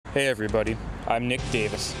Hey everybody, I'm Nick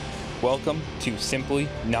Davis. Welcome to Simply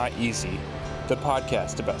Not Easy, the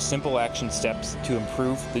podcast about simple action steps to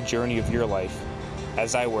improve the journey of your life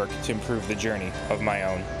as I work to improve the journey of my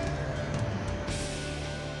own.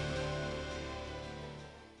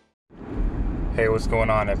 Hey, what's going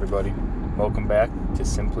on everybody? Welcome back to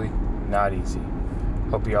Simply Not Easy.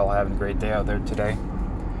 Hope you all having a great day out there today.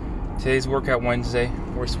 Today's Workout Wednesday.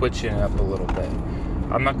 We're switching it up a little bit.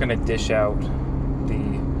 I'm not going to dish out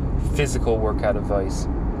the physical workout advice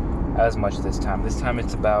as much this time. This time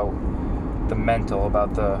it's about the mental,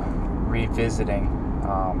 about the revisiting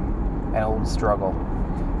an old struggle.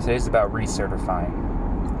 Today's about recertifying.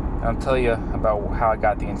 And I'll tell you about how I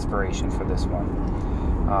got the inspiration for this one.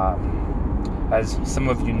 As some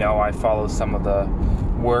of you know, I follow some of the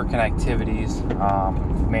work and activities of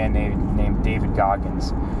a man named David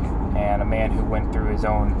Goggins, and a man who went through his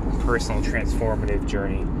own personal transformative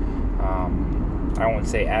journey. I won't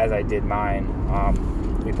say as I did mine.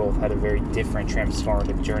 We both had a very different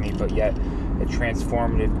transformative journey, but yet a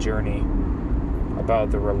transformative journey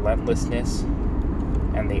about the relentlessness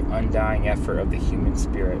and the undying effort of the human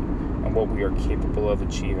spirit and what we are capable of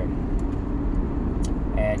achieving.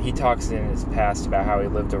 And he talks in his past about how he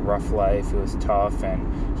lived a rough life, it was tough,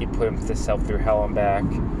 and he put himself through hell and back.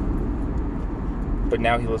 But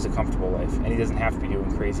now he lives a comfortable life, and he doesn't have to be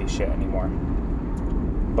doing crazy shit anymore.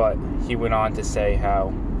 But he went on to say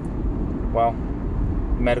how, well,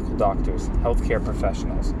 medical doctors, healthcare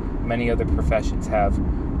professionals, many other professions have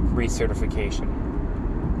recertification.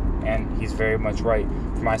 And he's very much right.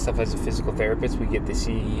 For myself as a physical therapist, we get the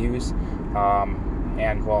CEUs,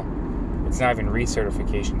 and well, it's not even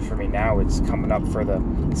recertification for me now. It's coming up for the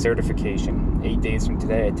certification. 8 days from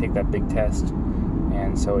today, I take that big test.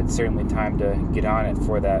 And so it's certainly time to get on it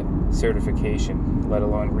for that certification, let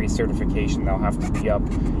alone recertification. They'll have to be up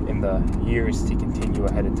in the years to continue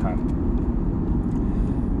ahead of time.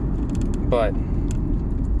 But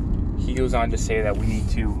he goes on to say that we need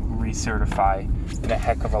to recertify in a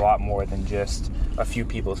heck of a lot more than just a few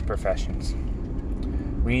people's professions.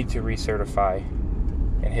 We need to recertify,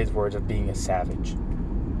 in his words, of being a savage.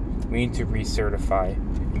 We need to recertify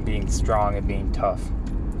in being strong and being tough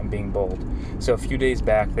and being bold. So a few days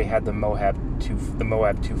back, they had the Moab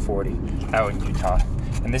 240 out in Utah.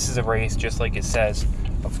 And this is a race, just like it says,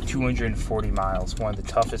 of 240 miles, one of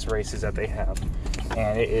the toughest races that they have.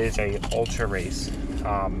 And it is a ultra race,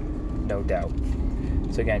 no doubt.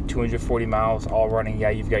 So again, 240 miles, all running. Yeah,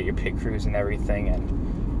 you've got your pit crews and everything.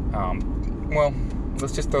 And, well,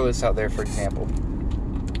 let's just throw this out there for example.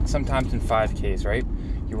 Sometimes in 5Ks, right?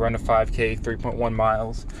 You run a 5K, 3.1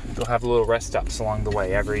 miles. They'll have little rest stops along the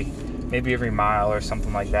way, maybe every mile or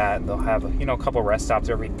something like that. They'll have a couple rest stops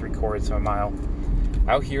every 3/4 of a mile.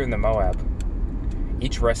 Out here in the Moab,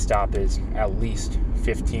 each rest stop is at least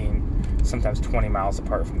 15, sometimes 20 miles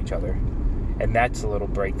apart from each other. And that's a little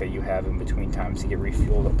break that you have in between times to get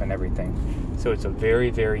refueled up and everything. So it's a very,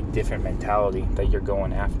 very different mentality that you're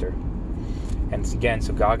going after. And again,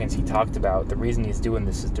 so Goggins, he talked about the reason he's doing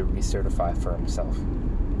this is to recertify for himself.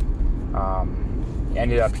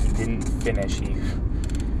 Ended up, he didn't finish.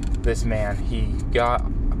 This man, he got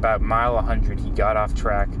about mile 100, he got off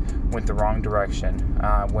track, went the wrong direction,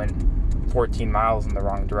 went 14 miles in the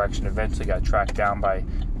wrong direction, eventually got tracked down by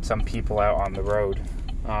some people out on the road,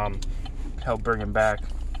 helped bring him back.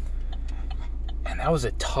 And that was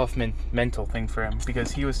a tough mental thing for him,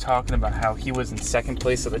 because he was talking about how he was in second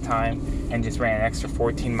place at the time and just ran an extra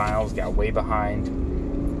 14 miles, got way behind,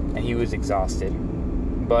 and he was exhausted.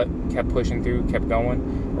 But kept pushing through, kept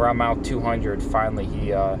going. Around mile 200, finally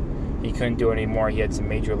he couldn't do it anymore. He had some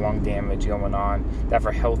major lung damage going on that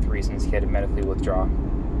for health reasons he had to medically withdraw.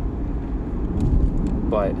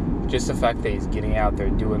 But just the fact that he's getting out there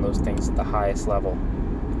doing those things at the highest level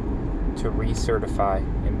to recertify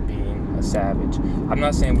in being a savage. I'm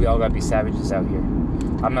not saying we all gotta be savages out here.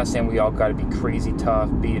 I'm not saying we all gotta be crazy tough,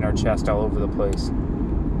 beating our chest all over the place.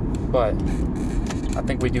 But I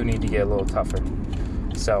think we do need to get a little tougher.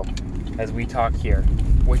 So, as we talk here,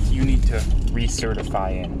 what do you need to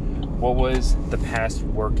recertify in? What was the past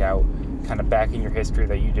workout kind of back in your history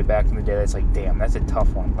that you did back in the day that's like, damn, that's a tough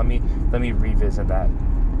one. Let me revisit that.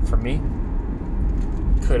 For me,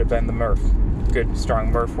 could have been the Murph. Good,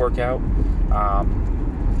 strong Murph workout.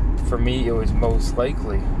 For me, it was most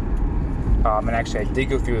likely, and actually I did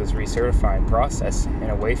go through this recertifying process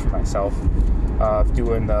in a way for myself of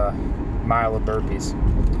doing the mile of burpees.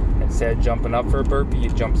 Instead of jumping up for a burpee, you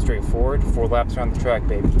jump straight forward, 4 laps around the track,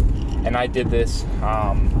 baby. And I did this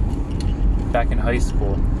back in high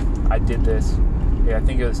school. I did this I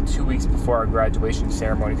think it was 2 weeks before our graduation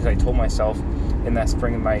ceremony, because I told myself in that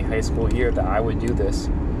spring of my high school year that I would do this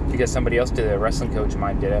because somebody else did it, a wrestling coach of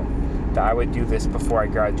mine did it, that I would do this before I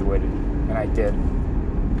graduated, and I did.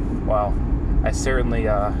 Well, I certainly,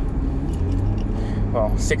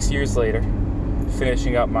 6 years later,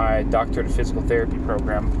 finishing up my doctorate of physical therapy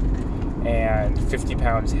program, and 50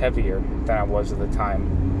 pounds heavier than I was at the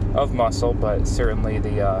time of muscle, but certainly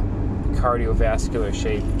the cardiovascular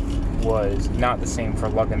shape was not the same for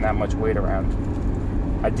lugging that much weight around.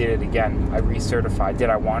 I did it again. I recertified. Did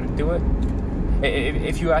I want to do it?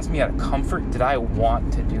 If you ask me out of comfort, did I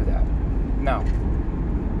want to do that? No.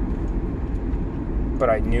 But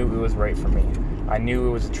I knew it was right for me. I knew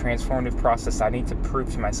it was a transformative process. I need to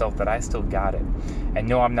prove to myself that I still got it. And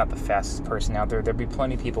no, I'm not the fastest person out there. There'd be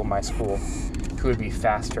plenty of people in my school who would be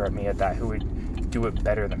faster at me at that, who would do it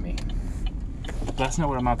better than me. That's not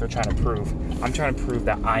what I'm out there trying to prove. I'm trying to prove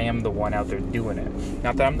that I am the one out there doing it.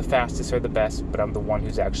 Not that I'm the fastest or the best, but I'm the one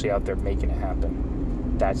who's actually out there making it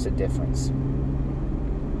happen. That's the difference.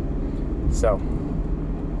 So,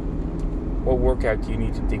 what workout do you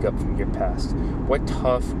need to dig up from your past? What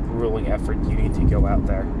tough, grueling effort do you need to go out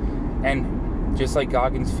there? And just like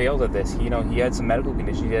Goggins failed at this, he had some medical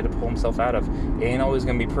conditions he had to pull himself out of. It ain't always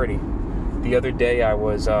going to be pretty. The other day I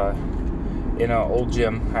was in an old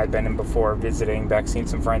gym I had been in before, visiting, back seeing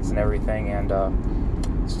some friends and everything, and to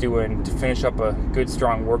finish up a good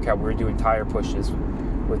strong workout, we were doing tire pushes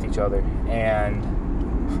with each other. And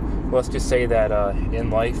let's just say that in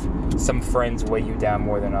life, some friends weigh you down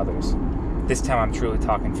more than others. This time I'm truly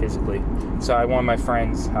talking physically. So I had one of my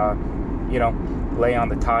friends, lay on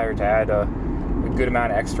the tire to add a good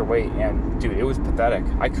amount of extra weight, and dude, it was pathetic.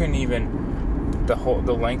 I couldn't even, the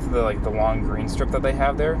length of the long green strip that they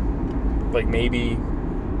have there, maybe,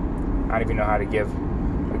 I don't even know how to give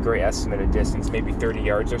a great estimate of distance, maybe 30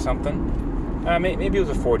 yards or something. Maybe it was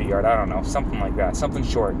a 40 yard, I don't know, something like that, something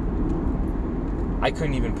short. I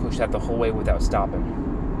couldn't even push that the whole way without stopping.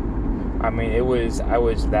 I was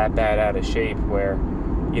that bad out of shape where,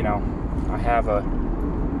 I have a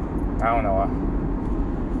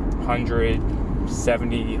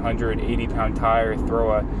 170, 180 pound tire,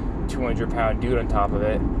 throw a 200 pound dude on top of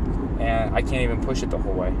it, and I can't even push it the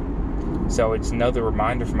whole way. So it's another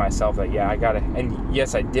reminder for myself that, I gotta, and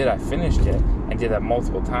yes, I did, I finished it, and did that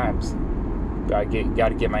multiple times. But I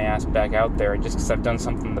gotta get my ass back out there, and just because I've done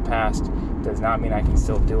something in the past does not mean I can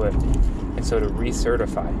still do it. And so to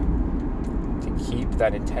recertify, to keep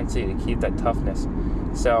that intensity, to keep that toughness.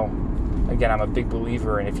 So, again, I'm a big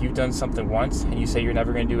believer in, if you've done something once, and you say you're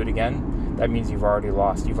never gonna do it again, that means you've already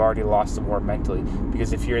lost. You've already lost the war mentally.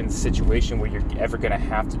 Because if you're in the situation where you're ever gonna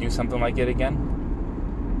have to do something like it again,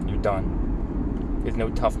 you're done. There's no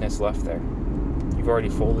toughness left there. You've already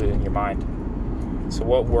folded in your mind. So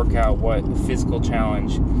what workout, what physical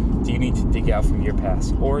challenge do you need to dig out from your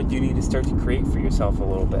past? Or do you need to start to create for yourself a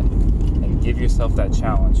little bit and give yourself that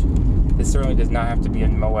challenge? This certainly does not have to be a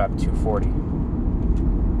Moab 240.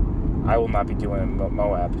 I will not be doing a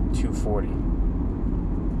Moab 240.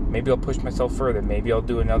 Maybe I'll push myself further. Maybe I'll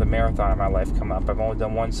do another marathon in my life come up. I've only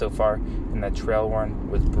done one so far, and that trail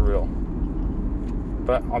run was brutal.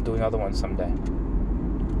 But I'll do another one someday.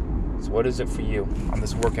 So what is it for you on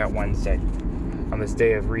this Workout Wednesday, on this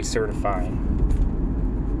day of recertifying?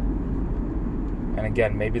 And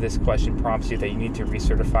again, maybe this question prompts you that you need to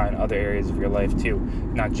recertify in other areas of your life too,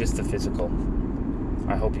 not just the physical.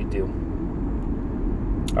 I hope you do.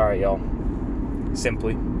 All right, y'all.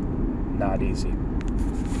 Simply not easy.